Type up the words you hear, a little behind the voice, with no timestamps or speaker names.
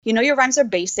You know your rhymes are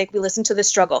basic. We listen to the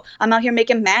struggle. I'm out here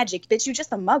making magic. Bitch, you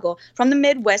just a muggle. From the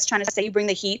Midwest trying to say you bring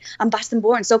the heat. I'm Boston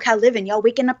born, SoCal living. Y'all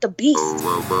waking up the beast.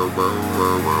 Whoa, whoa, whoa,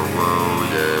 whoa, whoa, whoa,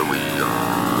 yeah, we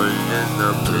are in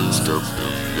the place to be.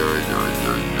 Yeah, yeah, yeah,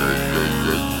 yeah, yeah,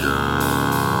 yeah, yeah.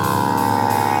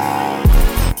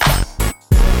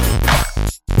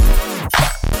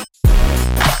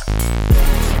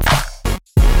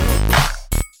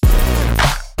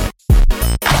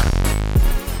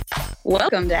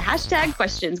 Welcome to Hashtag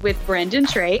Questions with Brandon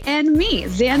Trey and me,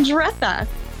 Xandretha.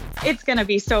 It's going to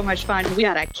be so much fun. We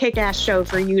got a kick-ass show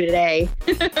for you today.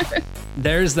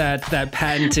 There's that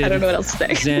patented I don't know what else to say.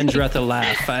 Xandretha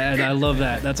laugh. I love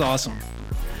that. That's awesome.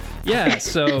 Yeah,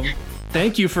 so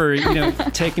thank you for,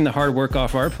 taking the hard work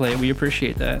off our plate. We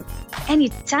appreciate that.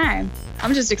 Anytime.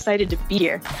 I'm just excited to be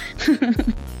here.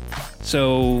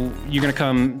 So you're going to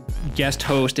come guest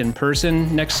host in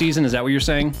person next season? Is that what you're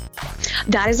saying?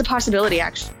 That is a possibility,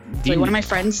 actually. One of my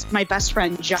friends, my best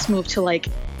friend, just moved to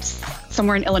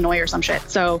somewhere in Illinois or some shit.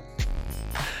 So,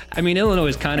 I mean, Illinois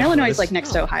is kind of Illinois close. is like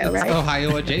next to Ohio, right?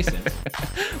 Ohio adjacent.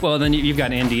 Well, then you've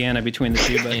got Indiana between the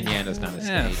two. But Indiana's not a state.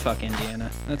 Yeah, fuck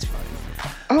Indiana. That's fine.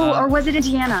 Oh, or was it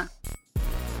Indiana?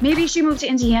 Maybe she moved to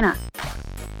Indiana.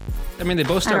 I mean, they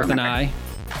both start with an I.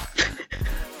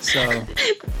 So,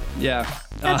 yeah.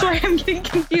 That's why I'm getting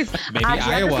confused. Maybe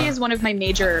Geography Iowa. is one of my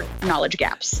major knowledge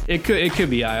gaps. It could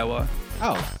be Iowa.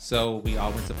 Oh, so we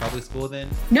all went to public school then?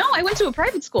 No, I went to a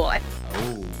private school. I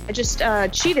Oh. just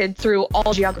cheated through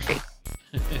all geography.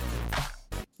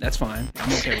 That's fine.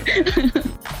 I'm okay with that.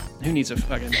 Who needs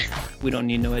we don't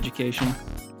need no education.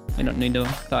 We don't need no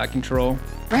thought control.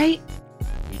 Right?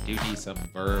 We do need some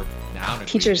verb noun.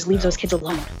 Teachers, leave those kids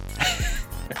alone.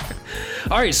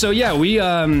 All right, so yeah, we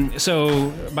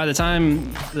so by the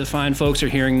time the fine folks are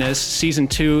hearing this, season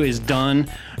 2 is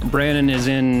done. Brandon is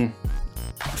in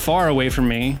far away from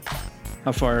me.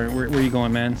 How far? Where are you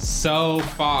going, man? So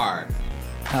far.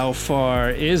 How far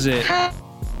is it?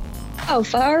 How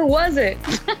far was it?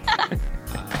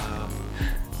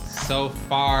 So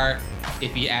far,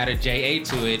 if you add a JA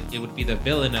to it, it would be the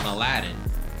villain in Aladdin.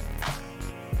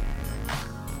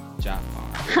 Jafar.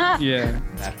 Yeah,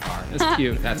 That far. that's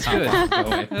cute. That's good. how far I'm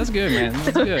going. That's good, man.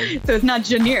 That's good. So it's not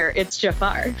Janir, it's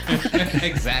Jafar.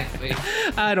 Exactly.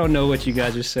 I don't know what you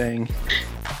guys are saying.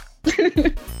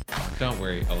 Don't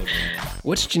worry, old man.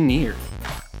 What's Janir?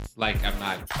 Like, I'm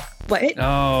not. What?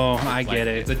 Oh, I get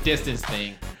it. It's a distance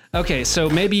thing. Okay, so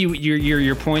maybe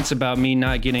your points about me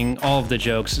not getting all of the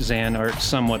jokes, Zan, are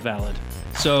somewhat valid.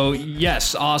 So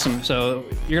yes, awesome. So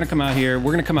you're gonna come out here.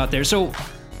 We're gonna come out there. So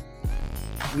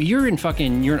you're in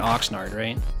Oxnard,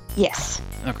 right? Yes.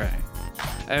 Okay.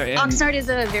 Oxnard is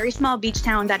a very small beach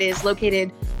town that is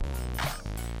located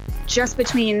just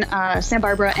between Santa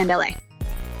Barbara and LA,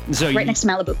 So right next to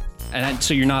Malibu. And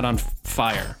so you're not on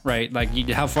fire, right? Like,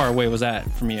 how far away was that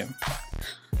from you?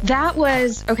 That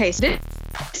was, okay, so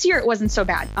this year it wasn't so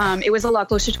bad. It was a lot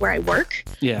closer to where I work.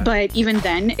 Yeah. But even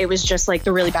then, it was just like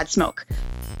the really bad smoke.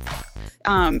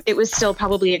 It was still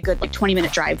probably a good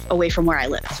 20-minute drive away from where I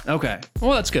live. Okay.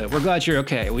 Well, that's good. We're glad you're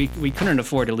okay. We couldn't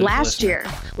afford to lose Last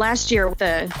year with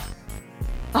the...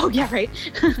 Oh, yeah, right.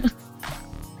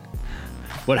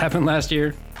 What happened last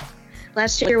year?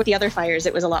 Last year with the other fires,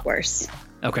 it was a lot worse.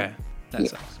 Okay. That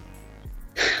sucks.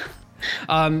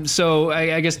 So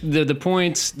I guess the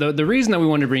points, the reason that we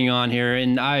wanted to bring you on here,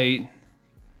 and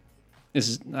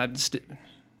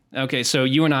okay, so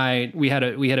you and I, we had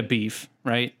a beef,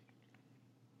 right?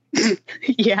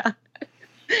 Yeah.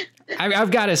 I've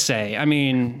got to say, I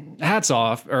mean, hat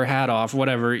off,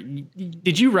 whatever.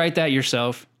 Did you write that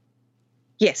yourself?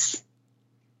 Yes.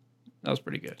 That was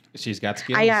pretty good. She's got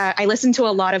skills. I listened to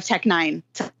a lot of Tech Nine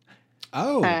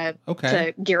okay.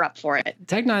 to gear up for it.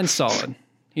 Tech Nine's solid.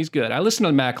 He's good. I listened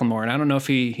to Macklemore, and I don't know if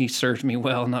he served me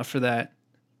well enough for that.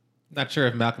 Not sure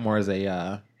if Macklemore is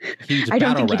a huge I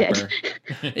don't battle think he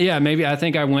rapper. Yeah, maybe. I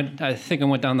think I went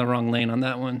down the wrong lane on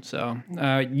that one. So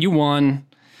you won.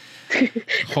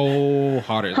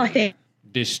 Wholeheartedly.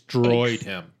 Destroyed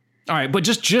him. All right, but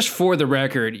just for the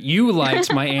record, you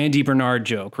liked my Andy Bernard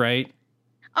joke, right?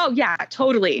 Oh yeah,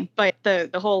 totally. But the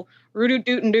whole roo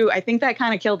doot and do, I think that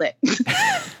kind of killed it.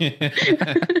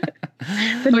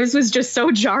 The noise was just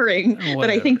so jarring that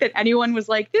I think that anyone was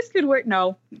like, "This could work."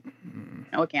 No,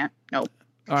 it can't. Nope.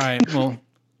 All right. Well,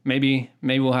 maybe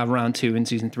we'll have round 2 in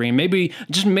season 3. Maybe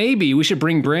we should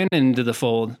bring Brandon into the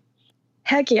fold.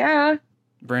 Heck yeah.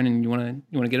 Brandon, you wanna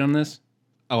get on this?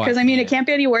 Oh, Because I mean, it can't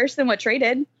be any worse than what Trey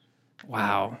did.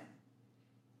 Wow.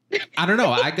 I don't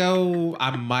know.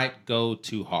 I might go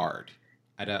too hard.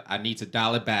 I need to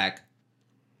dial it back,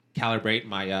 calibrate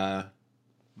my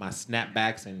my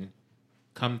snapbacks, and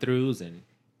come throughs, and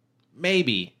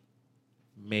maybe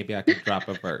I could drop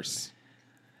a verse.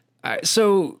 All right,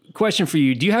 so, question for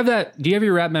you: Do you have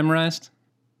your rap memorized?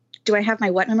 Do I have my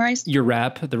what memorized? Your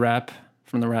rap, the rap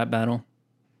from the rap battle.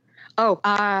 Oh,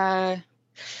 I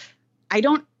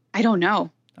don't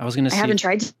know. I was gonna. I haven't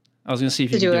tried I was gonna see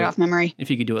if to you could do it off memory. If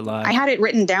you could do it live. I had it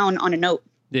written down on a note.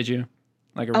 Did you?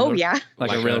 Like a Oh real, yeah.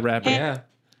 like a real rapper. Yeah.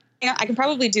 Yeah, I can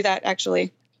probably do that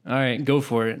actually. All right, go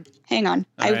for it. Hang on.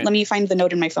 All right. Let me find the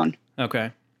note in my phone.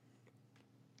 Okay,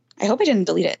 I hope I didn't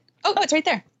delete it. Oh, it's right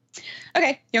there.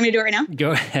 Okay, you want me to do it right now?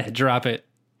 go ahead, drop it.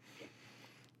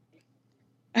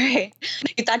 All right.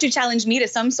 You thought you challenged me to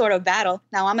some sort of battle.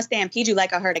 Now I'ma stampede you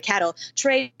like a herd of cattle.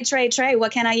 Trey,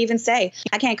 what can I even say?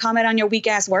 I can't comment on your weak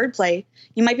ass wordplay.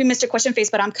 You might be Mr. Question Face,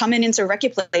 but I'm coming in to wreck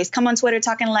your place. Come on Twitter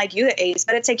talking like you the ace.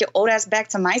 Better take your old ass back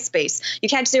to MySpace. You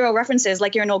catch zero references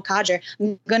like you're an old codger.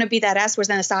 I'm gonna beat that ass worse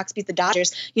than the Sox beat the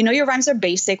Dodgers. You know your rhymes are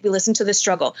basic. We listen to the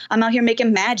struggle. I'm out here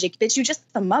making magic. Bitch, you just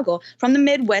a muggle. From the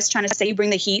Midwest trying to say you bring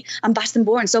the heat. I'm Boston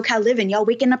born, SoCal living. Y'all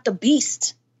waking up the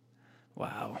beast.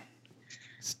 Wow.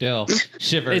 Still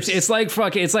shivers. It's like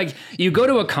fucking. It's like you go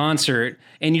to a concert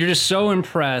and you're just so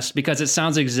impressed because it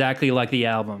sounds exactly like the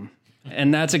album,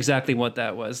 and that's exactly what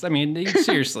that was. I mean,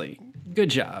 seriously, good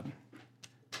job.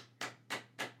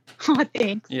 Oh,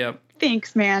 thanks. Yep.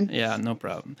 Thanks, man. Yeah, no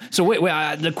problem. So wait.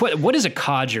 What is a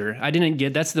codger? I didn't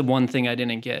get. That's the one thing I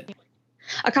didn't get.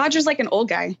 A codger's like an old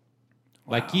guy.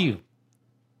 like you.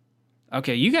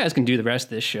 Okay, you guys can do the rest of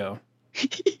this show.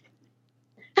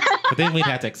 But then we'd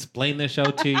have to explain the show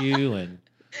to you, and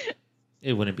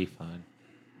it wouldn't be fun.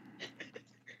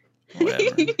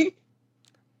 Whatever.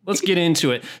 Let's get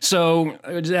into it. So,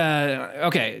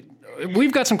 okay,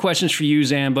 we've got some questions for you,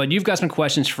 Zan, but you've got some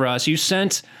questions for us. You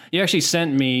actually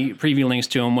sent me preview links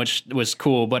to them, which was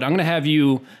cool. But I'm going to have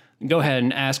you go ahead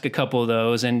and ask a couple of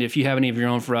those, and if you have any of your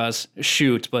own for us,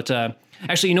 shoot. But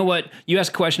actually, you know what? You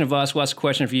ask a question of us, we'll ask a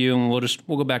question of you, and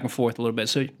we'll go back and forth a little bit.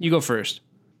 So you go first.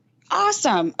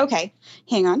 Awesome. Okay.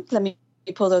 Hang on. Let me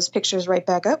pull those pictures right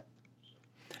back up.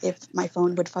 If my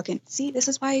phone would fucking see, this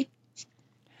is why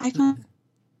iPhone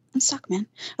suck, man.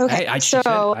 Okay. I so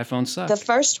said iPhone sucks. the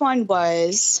first one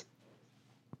was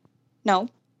no.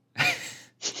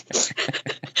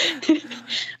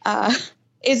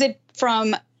 Is it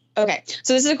from? Okay.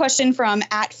 So this is a question from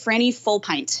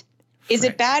 @FrannyFullPint. Is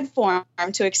it bad form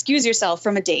to excuse yourself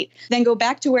from a date, then go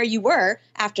back to where you were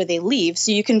after they leave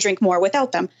so you can drink more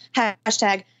without them?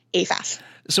 #AFAF.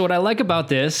 So what I like about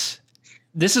this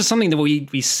is something that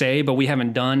we say, but we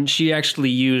haven't done. She actually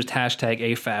used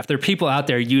 #AFAF. There are people out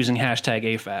there using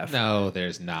 #AFAF. No,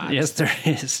 there's not. Yes, there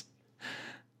is.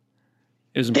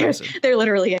 It was impressive. There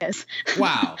literally is.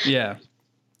 Wow. Yeah.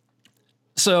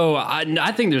 So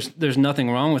I think there's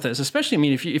nothing wrong with this, especially. I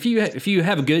mean, if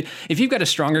you've got a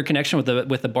stronger connection with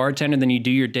the bartender than you do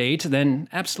your date, then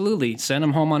absolutely send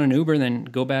them home on an Uber, then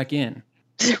go back in.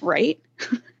 Right?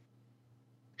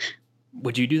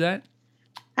 Would you do that,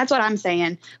 That's what I'm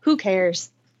saying. Who cares?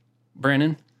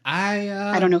 Brandon?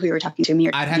 I don't know who you were talking to. Me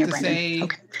or I'd have me or to Brandon. say,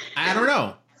 Okay. I don't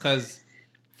know. Because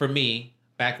for me,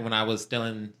 back when I was still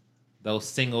in those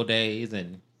single days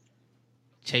and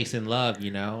chasing love,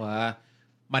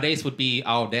 my dates would be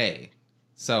all day.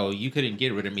 So you couldn't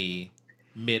get rid of me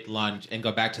mid-lunch and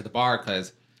go back to the bar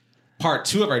because part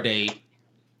 2 of our date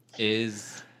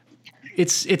is...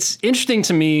 It's interesting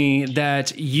to me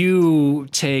that you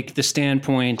take the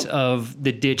standpoint of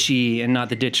the ditchy and not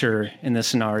the ditcher in this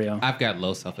scenario. I've got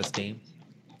low self-esteem.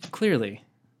 Clearly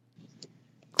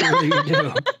you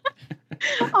do.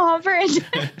 Oh,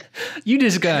 Brandon. You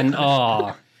just got an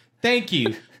aw. Thank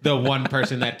you, the one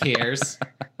person that cares.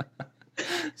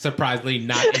 Surprisingly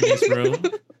not in this room.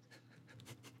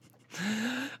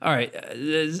 All right,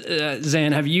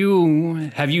 Zan, have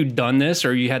you done this,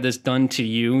 or you had this done to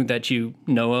you that you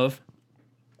know of?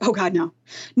 Oh God, no.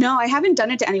 No, I haven't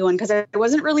done it to anyone because I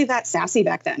wasn't really that sassy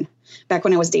back then, back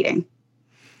when I was dating.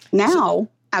 Now,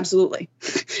 absolutely.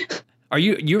 Are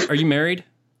you married?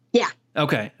 Yeah.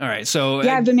 Okay. All right. So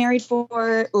Yeah, I've been married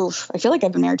for, I feel like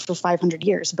I've been married for 500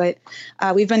 years, but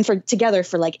we've been together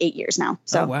for like 8 years now.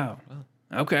 So oh, wow.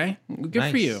 Okay. Good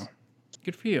Nice. for you.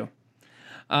 Good for you.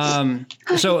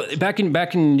 So back in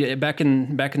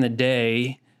the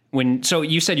day so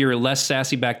you said you were less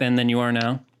sassy back then than you are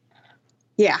now?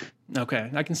 yeah.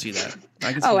 Okay. I can see that.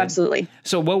 Oh, absolutely.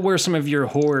 So what were some of your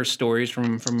horror stories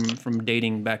from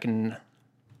dating back in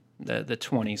the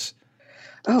 20s?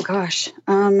 Oh gosh.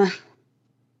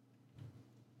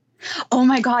 Oh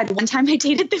my God. One time I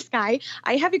dated this guy.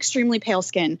 I have extremely pale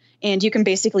skin and you can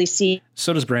basically see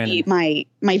So does Brandon. my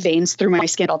veins through my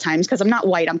skin at all times because I'm not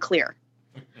white, I'm clear.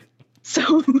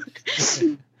 So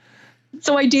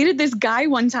So I dated this guy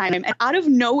one time, and out of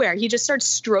nowhere, he just starts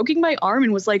stroking my arm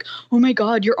and was like, "Oh my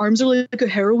God, your arms are like a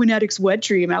heroin addict's wet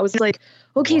dream." And I was like,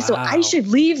 "Okay, so I Wow. should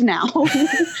leave now."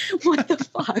 What the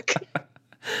fuck?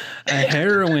 A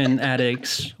heroin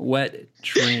addict's wet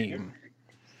dream.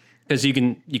 Because you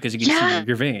can Yeah. see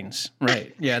your veins,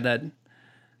 right? Yeah, that.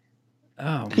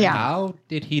 Oh, Yeah. How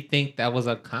did he think that was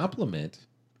a compliment?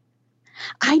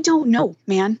 I don't know,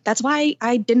 man. That's why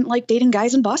I didn't like dating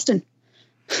guys in Boston.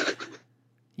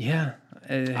 yeah.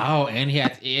 Oh, and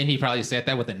he probably said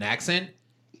that with an accent.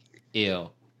 Ew.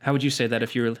 How would you say that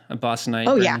if you were a Bostonite?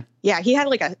 Oh Brandon? yeah, he had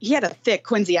a thick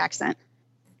Quincy accent.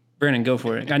 Brandon, go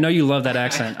for it. I know you love that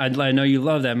accent. I know you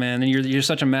love that, man, and you're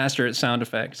such a master at sound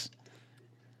effects.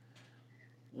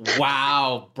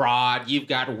 Wow, broad, you've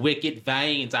got wicked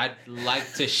veins. I'd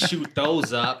like to shoot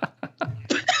those up.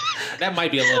 That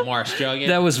might be a little more Australian.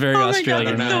 That was very Oh my God,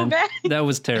 Australian, that's so man. bad. That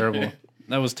was terrible.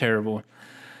 That was terrible.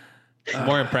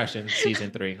 More impressions, season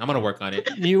 3. I'm gonna work on it.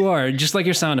 You are just like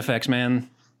your sound effects, man.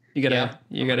 You gotta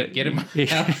get in my.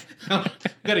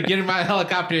 Gotta get in my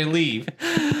helicopter and leave.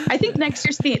 I think next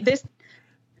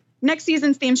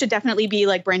season's theme should definitely be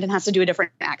like Brandon has to do a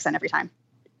different accent every time.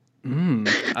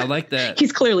 I like that.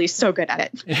 He's clearly so good at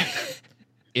it.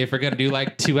 If we're gonna do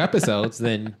like 2 episodes,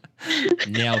 then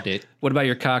nailed it. What about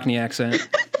your Cockney accent?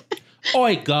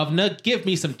 Oi, governor, give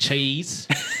me some cheese.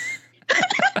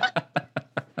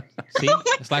 See,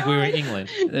 it's like we were in England,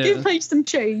 Give me some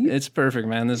cheese. It's perfect,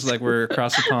 man. This is like we're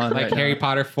across the pond. like right Harry now.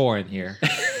 Potter 4 in here.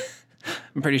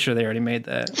 I'm pretty sure they already made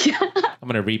that. I'm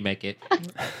gonna remake it.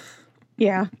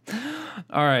 Yeah.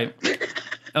 All right.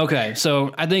 Okay.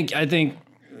 So I think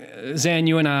Zan,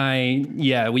 you and I,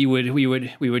 yeah, we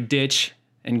would ditch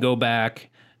and go back.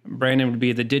 Brandon would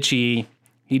be the ditchy.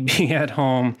 He'd be at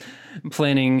home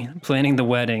planning the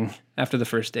wedding after the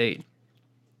first date.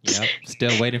 Yep.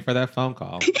 Still waiting for that phone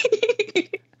call.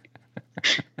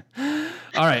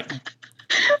 All right.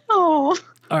 Oh.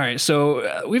 All right.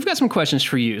 So we've got some questions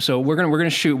for you. So we're gonna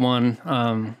shoot one.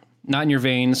 Not in your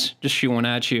veins. Just shoot one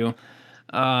at you.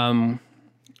 But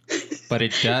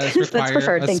it does require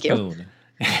preferred, a thank you. spoon.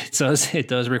 It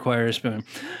does require a spoon.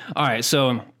 All right,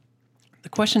 so the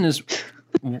question is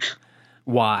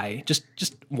why? Just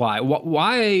why?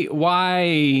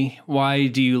 Why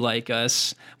do you like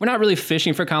us? We're not really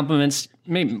fishing for compliments,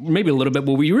 maybe a little bit,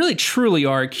 but we really truly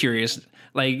are curious.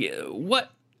 Like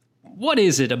what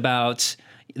is it about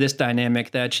this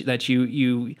dynamic that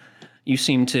you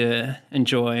seem to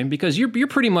enjoy? Because you're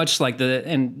pretty much like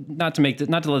and not to let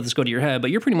this go to your head, but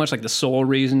you're pretty much like the sole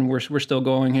reason we're still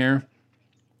going here.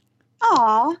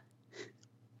 Aw.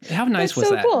 How nice That's was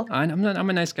so that? cool. I'm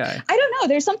a nice guy. I don't know.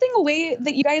 There's something a way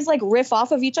that you guys like riff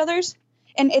off of each other's.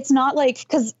 And it's not like,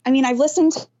 because I mean, I've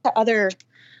listened to other,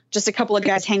 just a couple of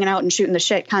guys hanging out and shooting the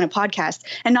shit kind of podcasts,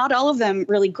 and not all of them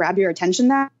really grab your attention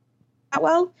that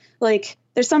well. Like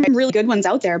there's some really good ones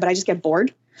out there, but I just get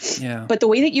bored. Yeah. But the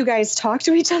way that you guys talk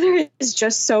to each other is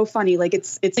just so funny. Like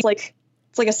it's like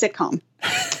a sitcom.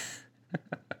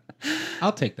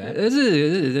 I'll take that.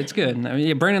 It's good. I mean,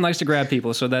 yeah, Brandon likes to grab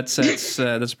people, so that's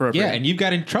appropriate. Yeah, and you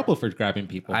got in trouble for grabbing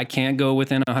people I can't go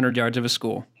within 100 yards of a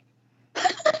school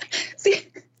See,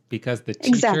 because the teachers.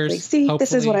 exactly. See,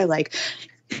 this is what I like.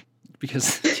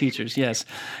 because teachers. Yes.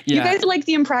 Yeah. You guys are like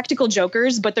the Impractical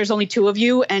Jokers, but there's only 2 of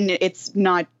you, and it's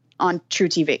not on True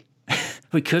TV.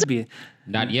 we could be.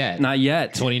 Not yet. Not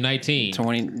yet. 2019.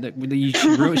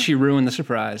 20. She ruined the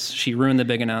surprise. She ruined the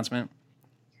big announcement.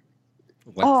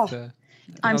 What's Oh. the-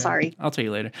 I'm sorry. I'll tell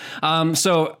you later.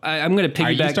 So I'm going to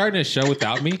Are you piggyback. starting a show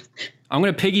without me? I'm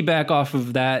going to piggyback off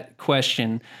of that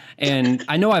question. And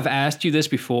I know I've asked you this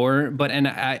before, but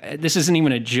this isn't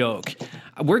even a joke.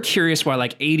 We're curious why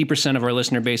like 80% of our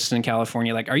listener base is in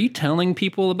California. Like, are you telling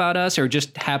people about us, or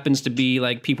just happens to be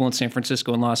like people in San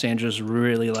Francisco and Los Angeles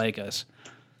really like us?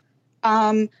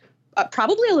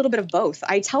 Probably a little bit of both.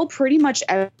 I tell pretty much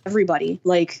everybody.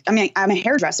 Like, I mean, I'm a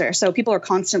hairdresser, so people are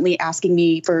constantly asking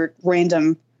me for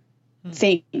random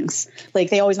things. Like,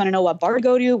 they always want to know what bar to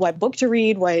go to, what book to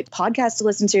read, what podcast to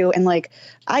listen to, and like,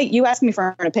 you ask me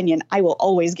for an opinion, I will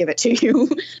always give it to you.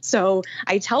 So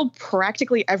I tell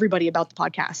practically everybody about the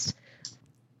podcast.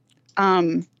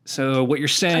 So what you're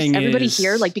saying Everybody is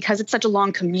here, like, because it's such a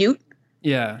long commute.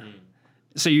 yeah.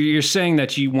 So you're saying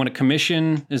that you want a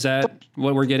commission? Is that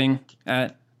what we're getting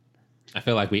at? I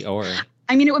feel like we owe her.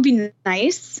 I mean, it would be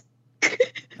nice.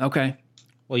 Okay.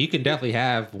 Well, you can definitely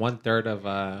have 1/3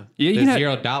 of you the can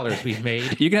have- $0 we've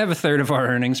made. You can have a third of our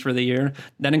earnings for the year.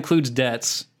 That includes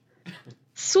debts.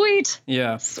 Sweet.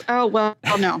 Yeah. Oh, well,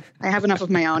 no, I have enough of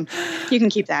my own. You can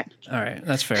keep that. All right.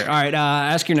 That's fair. All right.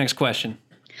 Ask your next question.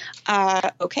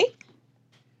 Okay.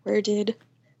 Where did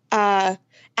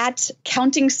At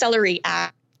Counting Celery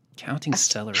at Counting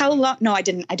celery. how long? No, I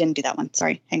didn't do that one.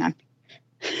 Sorry, hang on.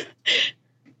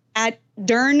 At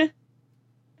Dern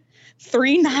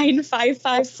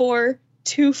 39554-240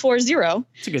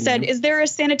 That's a good said, name. "Is there a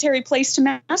sanitary place to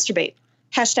masturbate?"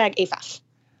 Hashtag AFAF.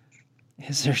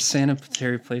 Is there a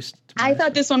sanitary place? I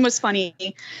thought this one was funny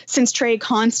since Trey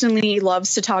constantly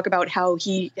loves to talk about how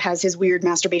he has his weird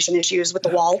masturbation issues with the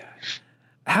wall.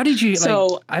 How did you? So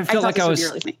like, I felt like this I would was. be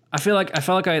really funny. I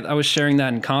felt like I was sharing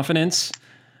that in confidence.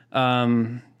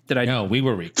 Did I? No, we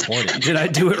were recording. Did I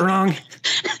do it wrong?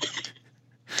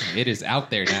 It is out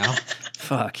there now.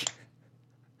 Fuck.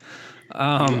 You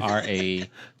are a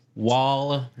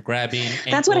wall grabbing.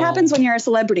 That's what happens when you're a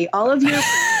celebrity. All of your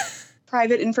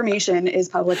private information is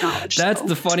public knowledge. That's so.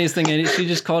 the funniest thing. And she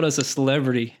just called us a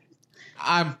celebrity.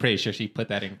 I'm pretty sure she put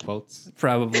that in quotes.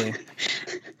 Probably.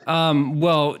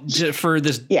 Well, for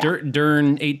this Yeah.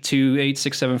 Dern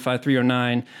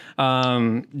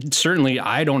 828675309, certainly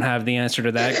I don't have the answer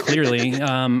to that. Clearly,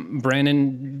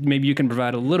 Brandon, maybe you can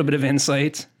provide a little bit of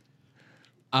insight.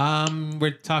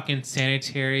 We're talking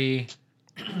sanitary.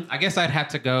 I guess I'd have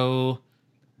to go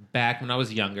back when I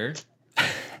was younger.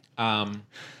 I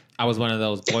was one of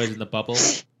those boys in the bubble.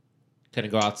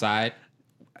 Couldn't go outside.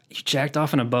 You jacked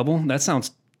off in a bubble? That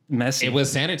sounds messy. It was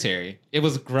sanitary. It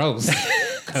was gross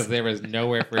because there was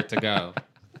nowhere for it to go.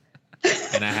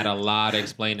 And I had a lot of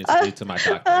explaining to do to my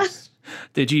doctors.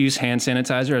 Did you use hand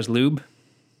sanitizer as lube?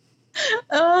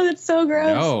 Oh, that's so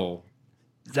gross. No.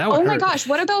 That would Oh my hurt. gosh,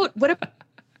 what about what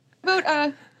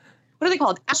are they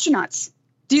called? Astronauts.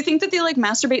 Do you think that they like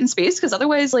masturbate in space? Because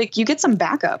otherwise, like, you get some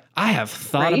backup. I have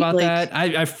thought Right? about Like- that.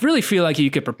 I really feel like you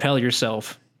could propel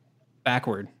yourself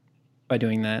backward by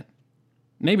doing that.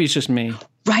 Maybe it's just me.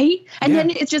 Right? And Yeah. then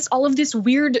it's just all of this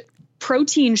weird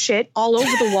protein shit all over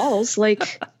the walls.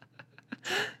 Like,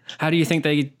 How do you think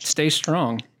they stay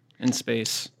strong in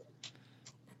space?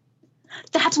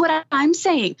 that's what I'm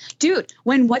saying. Dude,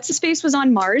 when What's His Face was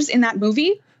on Mars in that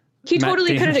movie, he Matt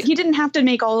totally could have, Damon. he didn't have to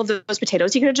make all of those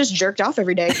potatoes. He could have just jerked off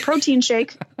every day. Protein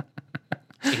shake.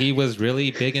 He was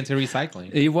really big into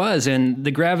recycling. He was, and the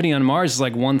gravity on Mars is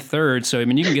like 1/3. So I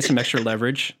mean, you can get some extra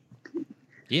leverage.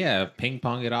 Yeah, ping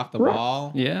pong it off the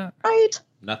wall. Yeah. Right?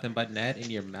 Nothing but net in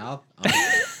your mouth.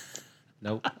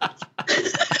 Nope.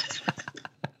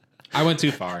 I went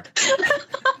too far.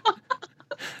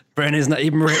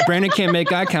 Brandon can't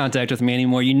make eye contact with me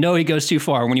anymore. You know he goes too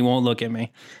far when he won't look at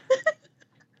me.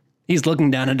 He's looking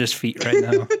down at his feet right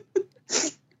now.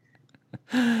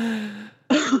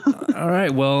 All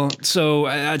right. Well, so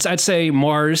I'd say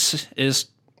Mars is,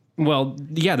 well,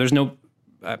 yeah, there's no,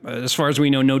 as far as we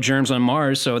know, no germs on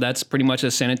Mars. So that's pretty much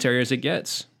as sanitary as it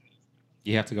gets.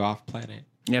 You have to go off planet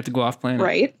You have to go off planet.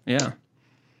 Right? Yeah.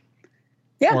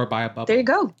 Yeah. or buy a bubble. There you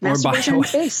go. Masturbation in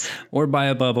space. Or buy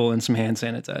a bubble and some hand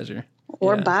sanitizer.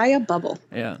 Or Yeah. buy a bubble.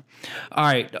 Yeah. All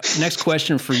right. Next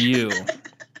question for you.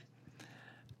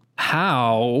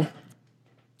 How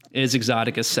is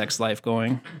Exotica's sex life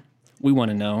going? We want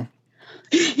to know.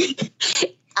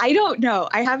 I don't know.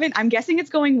 I'm guessing it's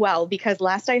going well because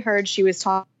last I heard she was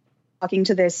talking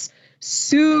to this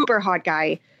super hot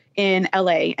guy in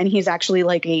LA, and he's actually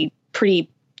like a pretty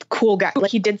cool guy.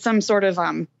 Like, he did some sort of,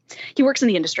 he works in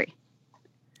the industry,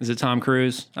 Is it Tom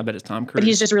Cruise? I bet it's Tom Cruise. but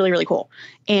he's just really, really cool.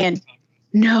 And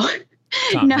no,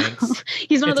 Tom no, Hanks.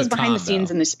 he's one of It's those a behind the Tom, scenes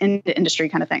though. in the industry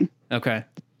kind of thing. Okay.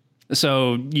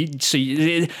 So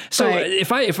Right.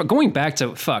 if going back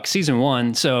to season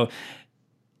 1, so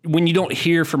when you don't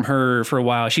hear from her for a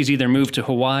while, she's either moved to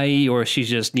Hawaii or she's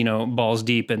just, balls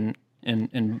deep in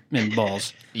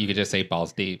balls, You could just say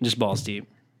balls deep. just balls deep.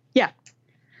 Yeah.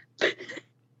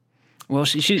 Well,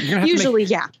 you're gonna have Usually,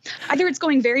 yeah. Either it's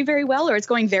going very, very well or it's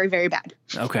going very, very bad.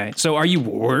 Okay. So are you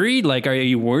worried? Like, are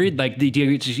you worried? Like,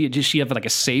 does she have like a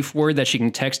safe word that she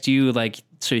can text you, like,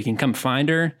 so you can come find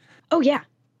her? Oh, yeah.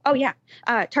 Oh, yeah.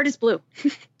 TARDIS Blue.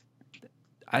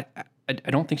 I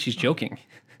don't think she's joking.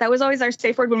 That was always our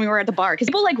safe word when we were at the bar, because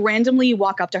people like randomly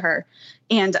walk up to her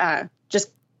and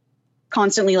just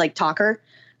constantly like talk to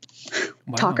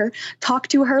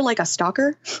her like a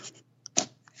stalker.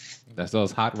 That's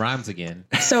those hot rhymes again.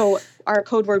 So our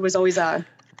code word was always yeah,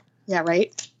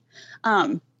 right.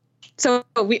 So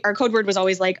our code word was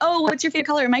always like, oh, what's your favorite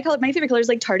color? My favorite color is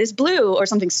like TARDIS Blue or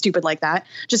something stupid like that.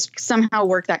 Just somehow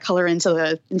work that color into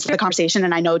the conversation,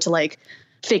 and I know to like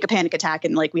fake a panic attack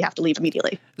and like we have to leave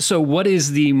immediately. So what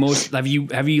is the most, have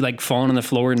you like fallen on the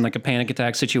floor in like a panic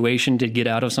attack situation to get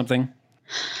out of something?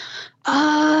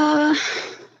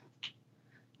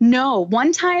 No.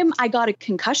 One time I got a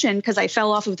concussion because I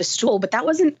fell off of the stool, but that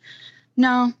wasn't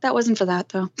for that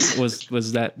though.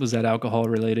 Was that alcohol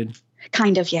related?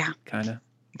 Kind of, yeah. Kind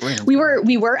of. We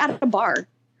were at a bar,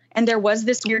 and there was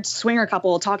this weird swinger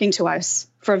couple talking to us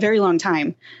for a very long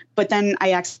time. But then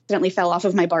I accidentally fell off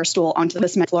of my bar stool onto the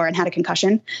cement floor and had a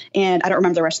concussion, and I don't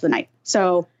remember the rest of the night.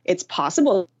 So it's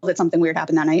possible that something weird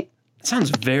happened that night. It sounds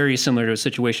very similar to a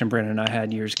situation Brandon and I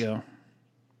had years ago.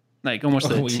 Like almost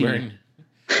a teen.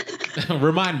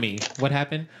 Remind me, what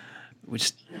happened? We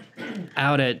just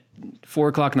out at 4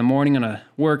 o'clock in the morning on a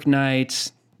work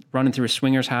night, running through a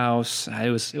swinger's house. It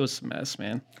was a mess,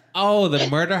 man. Oh, the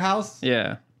murder house?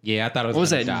 Yeah. Yeah, I thought it was. What was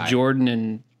that? Die. Jordan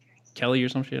and Kelly or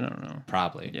some shit? I don't know.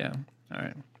 Probably. Yeah.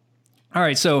 All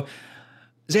right. So,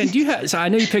 Zan, do you have? So I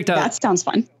know you picked out. That sounds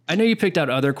fun. I know you picked out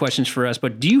other questions for us,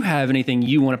 but do you have anything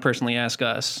you want to personally ask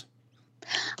us?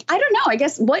 I don't know. I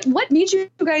guess what made you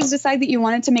guys decide that you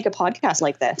wanted to make a podcast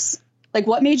like this? Like,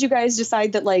 what made you guys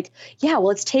decide that, like, yeah, well,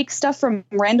 let's take stuff from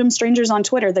random strangers on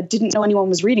Twitter that didn't know anyone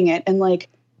was reading it and, like,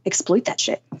 exploit that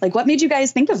shit? Like, what made you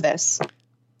guys think of this?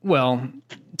 Well,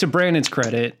 to Brandon's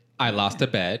credit, I lost a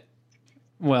bet.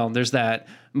 well, there's that.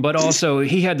 But also,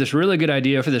 he had this really good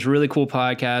idea for this really cool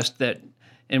podcast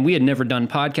and we had never done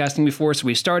podcasting before, so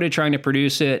we started trying to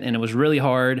produce it, and it was really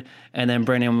hard. And then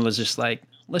Brandon was just like,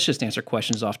 let's just answer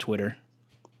questions off Twitter.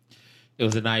 It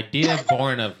was an idea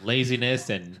born of laziness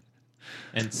and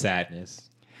sadness.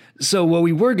 So what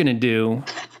we were going to do...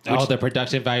 The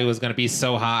production value was going to be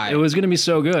so high. It was going to be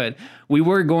so good. We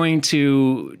were going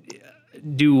to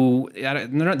do...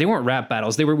 They weren't rap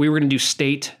battles. We were going to do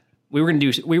state... We were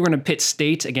going to pit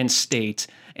state against state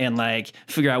and like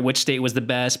figure out which state was the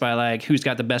best by like who's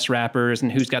got the best rappers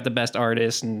and who's got the best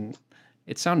artists, and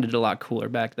it sounded a lot cooler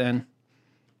back then.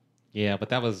 Yeah, but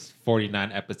that was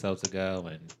 49 episodes ago,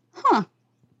 and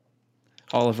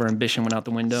all of our ambition went out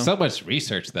the window. so much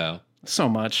research though. So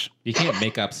much. You can't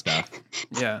make up stuff.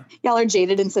 Yeah, Y'all are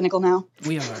jaded and cynical now.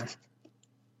 we are.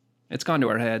 It's gone to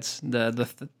our heads.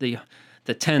 The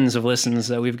tens of listens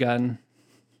that we've gotten.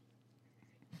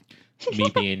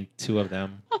 Me being two of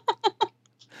them.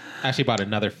 I actually bought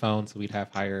another phone so we'd have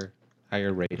higher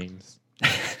ratings.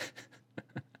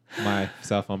 My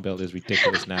cell phone bill is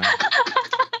ridiculous now.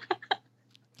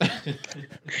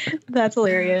 That's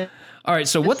hilarious. All right,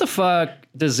 so what the fuck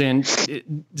does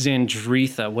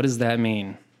Xandretha? What does that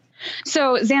mean?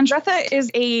 So Xandretha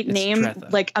is a name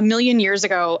Tretha. like a million years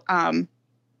ago.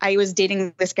 I was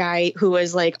dating this guy who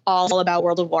was like all about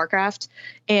World of Warcraft,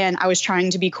 and I was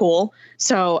trying to be cool.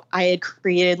 So I had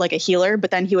created like a healer, but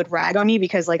then he would rag on me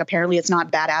because like apparently it's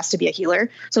not badass to be a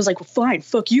healer. So I was like, well, fine,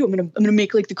 fuck you. I'm gonna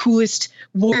make like the coolest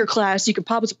warrior class you could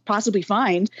possibly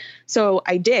find. So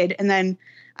I did, and then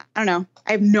I don't know.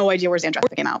 I have no idea where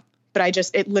Xandretha came out, but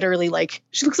it literally like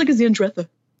she looks like a Xandretha.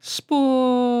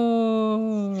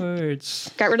 Sports.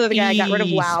 Got rid of the guy. Got rid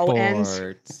of WoW and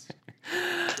Esports.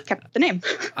 kept the name.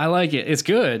 I like it. It's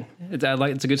good. It's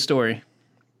a good story.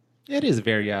 It is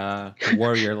very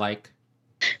warrior like.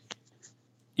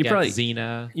 You probably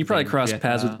Xena. You probably crossed Xandretha.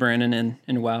 paths with Brandon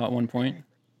in WoW at one point.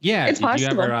 Yeah, It's did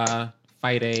possible. you ever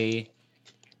fight a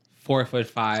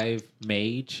 4'5"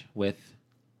 mage with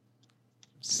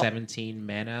 17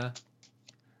 mana?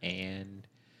 And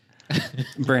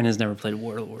Brandon has never played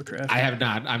World of Warcraft. I have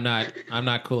not. I'm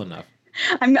not cool enough.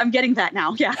 I'm getting that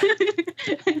now. Yeah.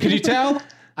 Could you tell?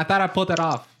 I thought I pulled that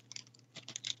off.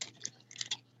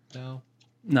 No,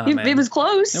 No, It, man. it was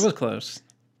close. It was close.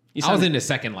 You I was sound- in the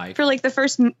second life. For like the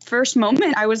first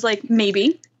moment, I was like,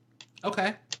 maybe.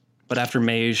 Okay. But after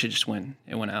Mage, it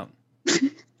went out.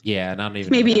 Yeah, not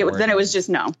even. Maybe know that then word it was is. just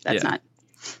no. That's Yeah. not.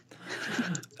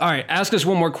 All right, ask us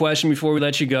one more question before we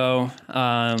let you go.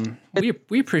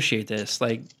 We appreciate this.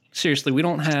 Like seriously, we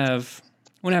don't have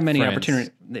many Friends.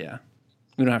 opportunities. Yeah,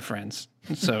 we don't have friends.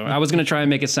 So I was gonna try and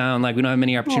make it sound like we don't have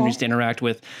many opportunities to interact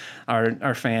with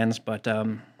our fans, but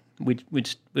we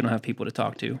don't have people to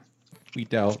talk to. We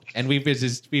don't, and we've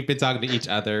been talking to each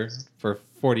other for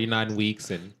 49 weeks,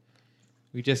 and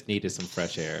we just needed some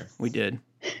fresh air. We did.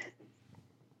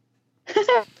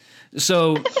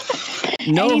 So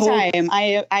no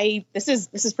Anytime. This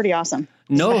is pretty awesome.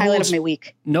 This No is the highlight holds- of my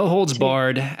week. No holds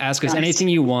barred. Ask us Nice. anything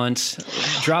you want.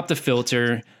 Drop the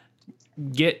filter.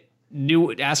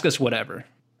 Ask us whatever.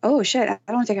 Oh shit! I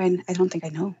don't think I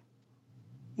know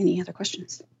any other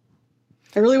questions.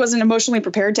 I really wasn't emotionally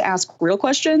prepared to ask real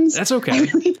questions. That's okay.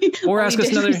 Or Only ask us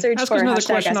did another- research ask for us another hashtag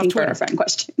question off asking for Twitter. a friend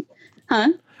question. Huh?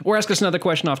 Or ask us another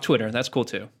question off Twitter. That's cool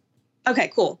too.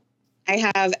 Okay, cool. I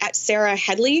have at Sarah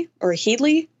Headley or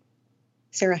Headley.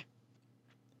 Sarah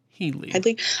Headley.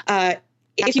 Headley.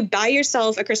 If you buy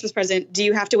yourself a Christmas present, do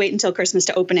you have to wait until Christmas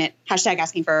to open it? Hashtag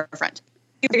asking for a friend.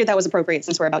 I figured that was appropriate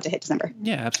since we're about to hit December.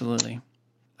 Yeah, absolutely.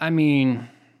 I mean,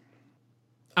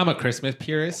 I'm a Christmas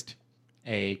purist.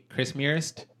 a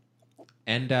Christmas.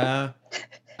 And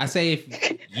I say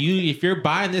if you're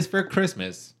buying this for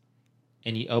Christmas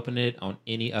and you open it on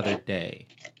any other day,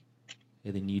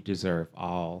 then you deserve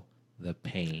all the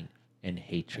pain and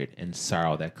hatred and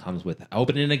sorrow that comes with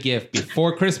opening a gift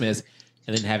before Christmas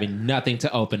and then having nothing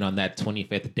to open on that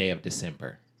 25th day of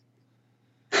December.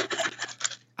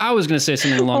 I was going to say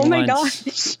something along Oh the my lines.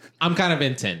 gosh. I'm kind of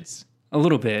intense, A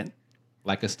little bit.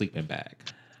 like a sleeping bag.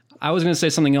 I was going to say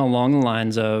something along the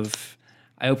lines of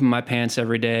I open my pants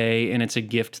every day and it's a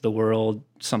gift to the world,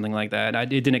 something like that.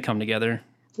 It didn't come together.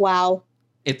 Wow.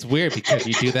 It's weird because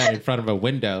you do that in front of a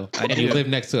window and you live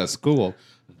next to a school.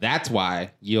 That's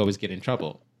why you always get in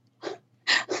trouble.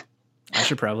 I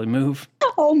should probably move.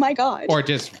 Oh my God. Or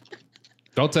just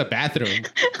go to a bathroom.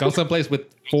 Go someplace with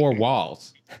 4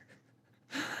 walls.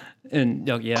 And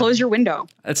oh, yeah, Close your window.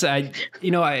 that's I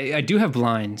do have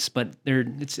blinds, but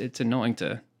it's annoying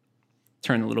to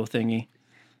turn the little thingy.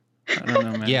 I don't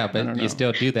know, man. Yeah, I but don't you know.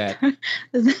 still do that.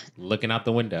 Looking out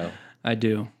the window. I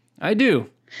do.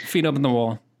 Feet up in the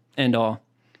wall and all.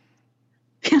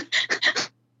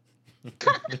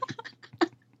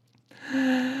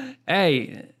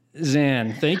 Hey,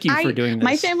 Zan, thank you for doing this.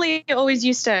 My family always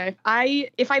used to,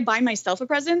 if I buy myself a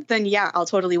present, then yeah, I'll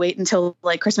totally wait until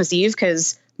like Christmas Eve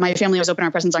because my family always open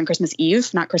our presents on Christmas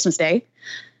Eve, not Christmas Day.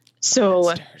 So,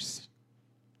 Monsters.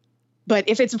 but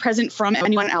if it's a present from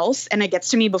anyone else and it gets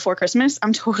to me before Christmas,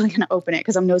 I'm totally going to open it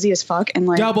because I'm nosy as fuck. And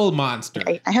like, Double monster.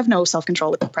 I have no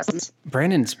self-control with the presents.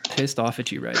 Brandon's pissed off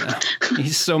at you right now.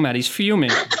 He's so mad. He's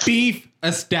fuming. Beef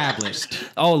established.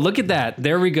 Oh, look at that.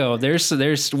 There we go.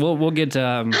 We'll get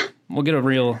a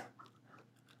real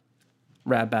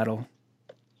rap battle.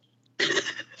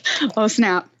 Oh,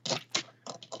 snap.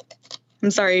 I'm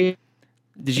sorry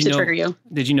Did you to know trigger you.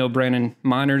 Did you know Brandon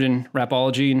minored in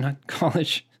rapology in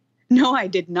college? No, I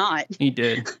did not. He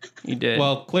did.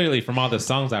 Well, clearly from all the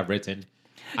songs I've written,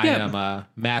 I Yeah. am a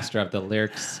master of the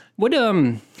lyrics. What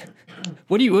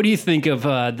do you think of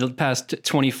the past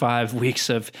 25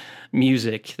 weeks of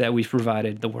music that we've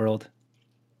provided the world?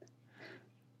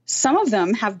 Some of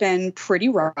them have been pretty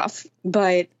rough,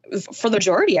 but for the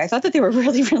majority, I thought that they were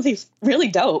really, really, really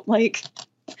dope. Like,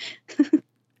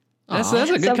 That's a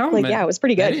good stuff, compliment. like, yeah, it was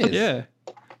pretty good. That is. Yeah.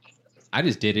 I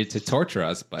just did it to torture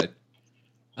us, but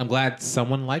I'm glad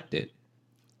someone liked it.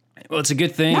 Well, it's a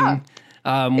good thing. Yeah.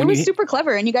 When It was you, super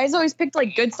clever, and you guys always picked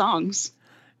like good songs.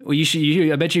 well,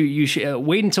 I bet you should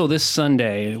wait until this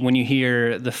Sunday when you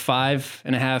hear the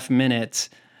 5.5 minute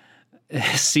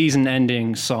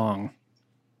season-ending song.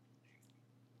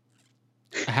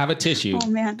 Have a tissue. Oh,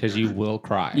 man. Because you will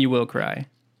cry. You will cry.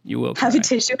 You will cry. Have a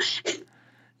tissue.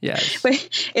 Yes.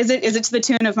 Wait, is it to the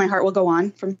tune of "My Heart Will Go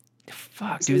On" from?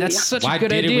 Fuck, dude, that's such Why a good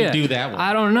didn't idea. we do that one?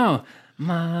 I don't know.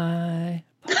 My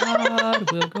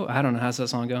pod will go. I don't know. How's that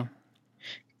song go?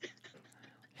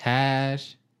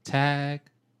 Hashtag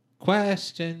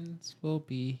questions will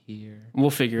be here. We'll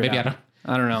figure it Maybe out.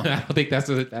 I don't know. I don't think that's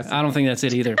I don't think that's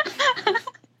it either.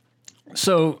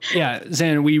 So yeah,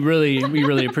 Zan, we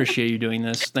really appreciate you doing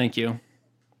this. Thank you.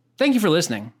 Thank you for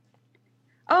listening.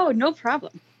 Oh, no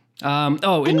problem. And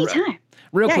Anytime.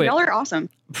 real Yeah, quick, y'all are awesome.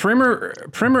 primer or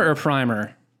primer?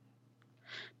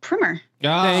 Primer.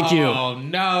 Thank you. Oh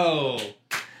no.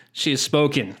 She has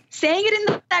spoken. Saying it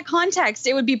in that context,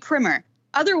 it would be primer.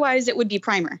 Otherwise, it would be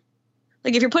primer.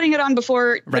 Like if you're putting it on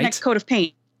before the Right. next coat of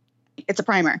paint, it's a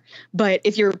primer. But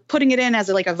if you're putting it in as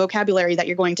a vocabulary that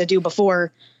you're going to do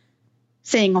before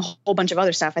saying a whole bunch of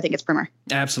other stuff, I think it's primer.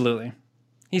 Absolutely.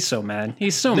 He's so mad.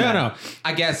 He's so mad. No.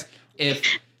 I guess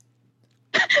if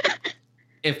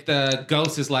the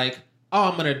ghost is like, oh,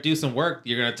 I'm gonna do some work,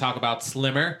 you're gonna talk about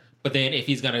Slimmer, but then if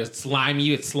he's gonna slime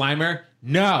you, it's Slimer.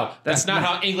 No, that's not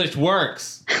how English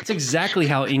works. That's exactly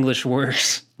how English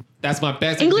works. That's my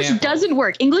best English example. doesn't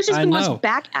work. English is I the know. most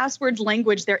back-ass words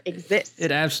language there exists.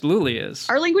 It absolutely is.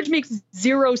 Our language makes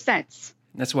zero sense.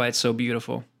 That's why it's so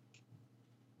beautiful.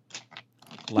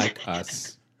 like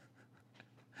us.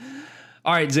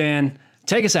 All right, Zan,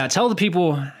 take us out. Tell the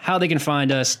people how they can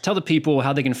find us. Tell the people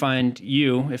how they can find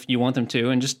you if you want them to,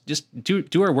 and just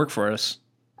do our work for us.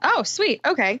 Oh, sweet.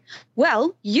 Okay.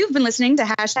 Well, you've been listening to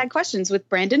Hashtag Questions with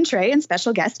Brandon Trey and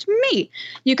special guest me.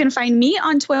 You can find me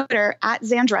on Twitter at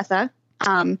Zandretha,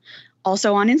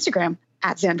 also on Instagram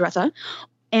at Zandretha.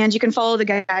 And you can follow the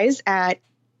guys at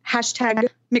Hashtag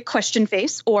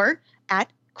McQuestionFace or at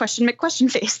Question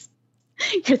McQuestionFace.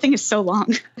 Your thing is so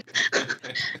long.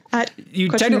 At You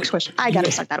question, technically- question. I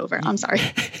gotta start that over. I'm sorry.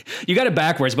 You got it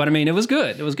backwards, but I mean, it was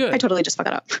good. It was good. I totally just fucked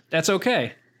that up. That's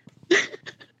okay.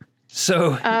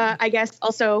 So I guess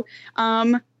also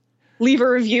leave a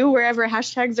review wherever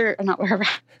hashtags are, not wherever.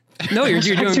 No, you're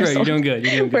doing great. You're yourself. doing good.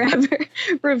 You're doing good. Wherever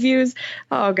reviews.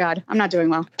 Oh God, I'm not doing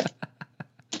well.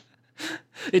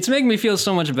 It's making me feel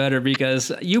so much better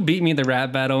because you beat me in the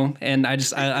rap battle, and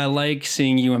I like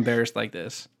seeing you embarrassed like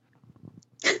this.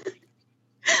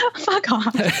 Fuck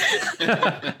off.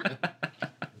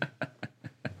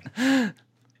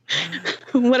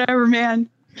 Whatever, man.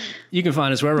 You can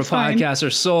find us wherever Fine. podcasts are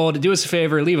sold. Do us a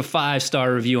favor, leave a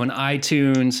 5-star review on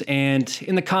iTunes, and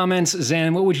in the comments,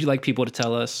 Zan, what would you like people to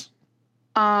tell us?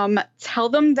 Tell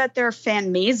them that they're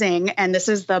fan-mazing and this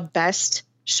is the best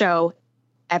show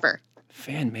ever.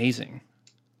 Fan-mazing.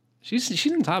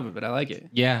 She's on top of it. I like it.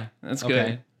 Yeah, That's good.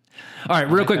 okay. All right,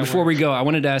 real like quick that before word. we go, I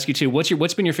wanted to ask you too. What's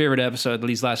been your favorite episode of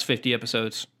these last 50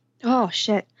 episodes? Oh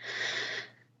shit.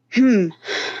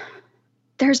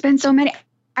 There's been so many.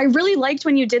 I really liked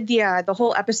when you did the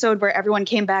whole episode where everyone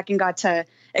came back and got to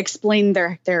explain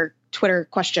their Twitter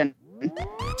question.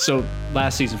 So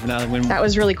last season finale when That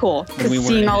was really cool. we weren't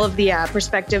Seeing in all it. of the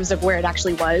perspectives of where it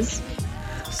actually was.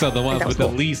 So the ones that was with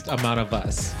cool. the least amount of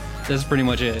us. that's pretty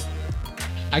much it.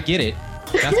 I get it.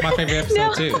 That's my favorite episode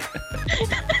No. too.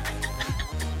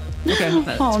 Okay,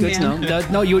 that's Oh, good to man. know.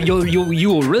 No, you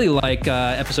will really like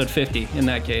episode 50 in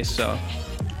that case. So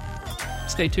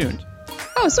stay tuned.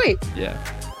 Oh, sweet. Yeah.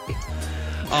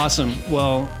 Awesome.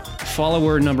 Well,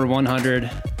 follower number 100,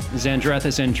 Zandretha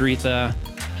Zandritha.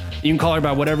 You can call her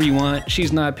about whatever you want.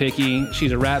 She's not picky.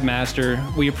 She's a rap master.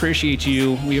 We appreciate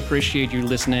you. We appreciate you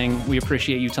listening. We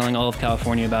appreciate you telling all of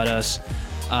California about us.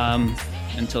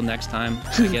 Until next time,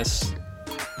 I guess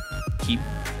keep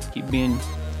being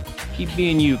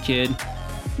you, kid.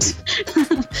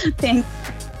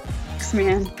 Thanks,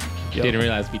 man. Yep. Didn't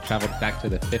realize we traveled back to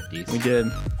the 50s.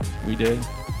 We did.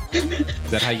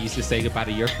 Is that how you used to say goodbye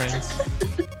to your friends?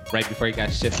 Right before you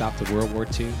got shipped off to World War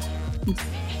II?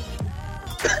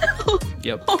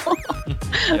 Yep.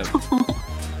 Yep.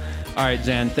 All right,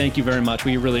 Zan, thank you very much.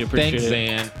 We really appreciate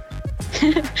Thanks,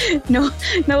 it. Zan.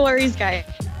 No worries, guys.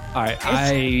 All right,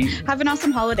 I Have an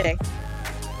awesome holiday.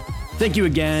 thank you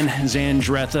again,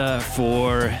 Zandretha,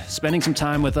 for spending some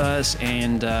time with us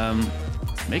and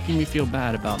making me feel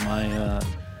bad about my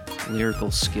lyrical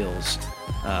skills.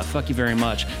 Fuck you very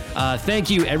much. Thank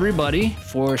you, everybody,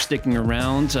 for sticking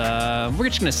around. We're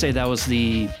just going to say that was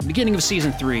the beginning of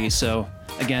season 3. So,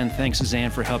 again, thanks, Zan,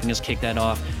 for helping us kick that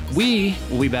off. We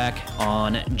will be back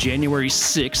on January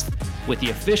 6th with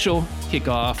the official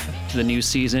kickoff to the new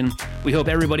season. We hope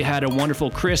everybody had a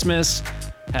wonderful Christmas.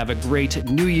 Have a great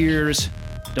New Year's.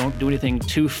 Don't do anything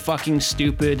too fucking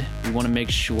stupid. We want to make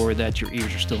sure that your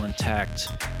ears are still intact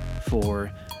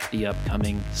for the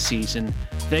upcoming season.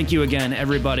 Thank you again,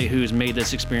 everybody who's made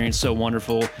this experience so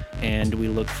wonderful, and we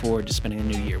look forward to spending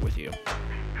the new year with you.